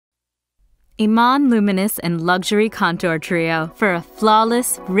IMAN Luminous and Luxury Contour Trio for a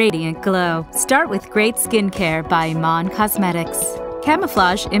flawless, radiant glow. Start with great skincare by IMAN Cosmetics.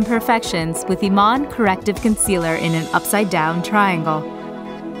 Camouflage imperfections with IMAN Corrective Concealer in an upside-down triangle.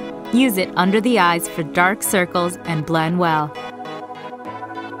 Use it under the eyes for dark circles and blend well.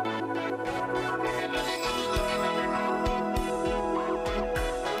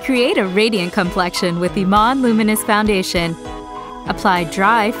 Create a radiant complexion with IMAN Luminous Foundation. Apply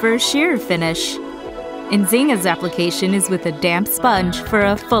dry for a sheer finish. Nzinga's application is with a damp sponge for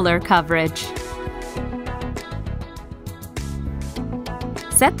a fuller coverage.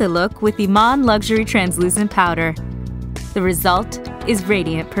 Set the look with IMAN Luxury Translucent Powder. The result is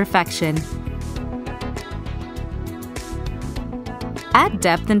radiant perfection. Add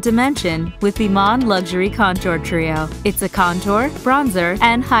depth and dimension with IMAN Luxury Contour Trio. It's a contour, bronzer,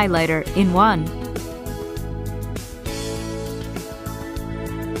 and highlighter in one.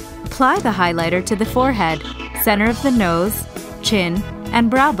 Apply the highlighter to the forehead, center of the nose, chin,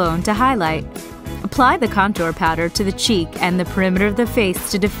 and brow bone to highlight. Apply the contour powder to the cheek and the perimeter of the face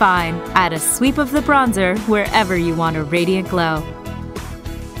to define. Add a sweep of the bronzer wherever you want a radiant glow.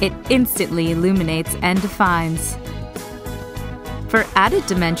 It instantly illuminates and defines. For added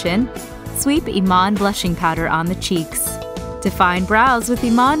dimension, sweep IMAN blushing powder on the cheeks. Define brows with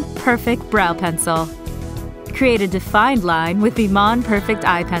IMAN Perfect Brow Pencil. Create a defined line with IMAN Perfect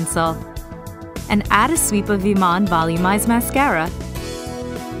Eye Pencil. And add a sweep of IMAN Volumized Mascara.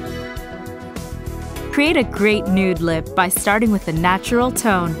 Create a great nude lip by starting with a natural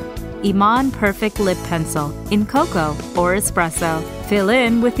tone, IMAN Perfect Lip Pencil in Cocoa or Espresso. Fill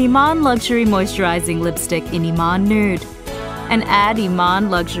in with IMAN Luxury Moisturizing Lipstick in IMAN Nude. And add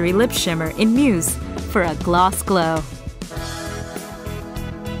IMAN Luxury Lip Shimmer in Muse for a gloss glow.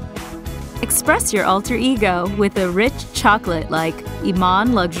 Express your alter ego with a rich chocolate-like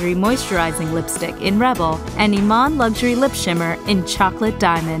IMAN Luxury Moisturizing Lipstick in Rebel and IMAN Luxury Lip Shimmer in Chocolate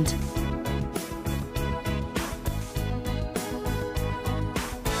Diamond.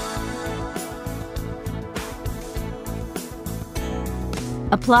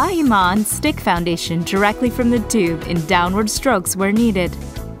 Apply IMAN Stick Foundation directly from the tube in downward strokes where needed.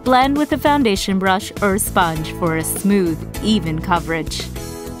 Blend with a foundation brush or a sponge for a smooth, even coverage.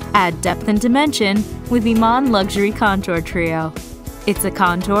 Add depth and dimension with IMAN Luxury Contour Trio. It's a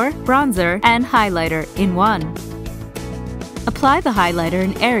contour, bronzer, and highlighter in one. Apply the highlighter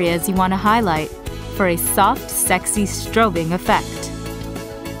in areas you want to highlight for a soft, sexy strobing effect.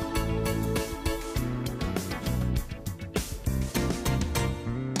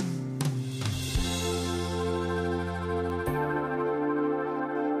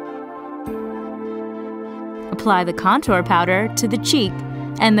 Apply the contour powder to the cheek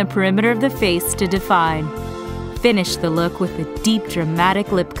and the perimeter of the face to define. Finish the look with a deep,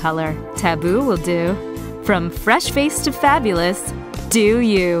 dramatic lip color. Taboo will do. From fresh face to fabulous, do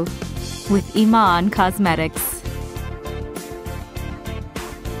you with IMAN Cosmetics.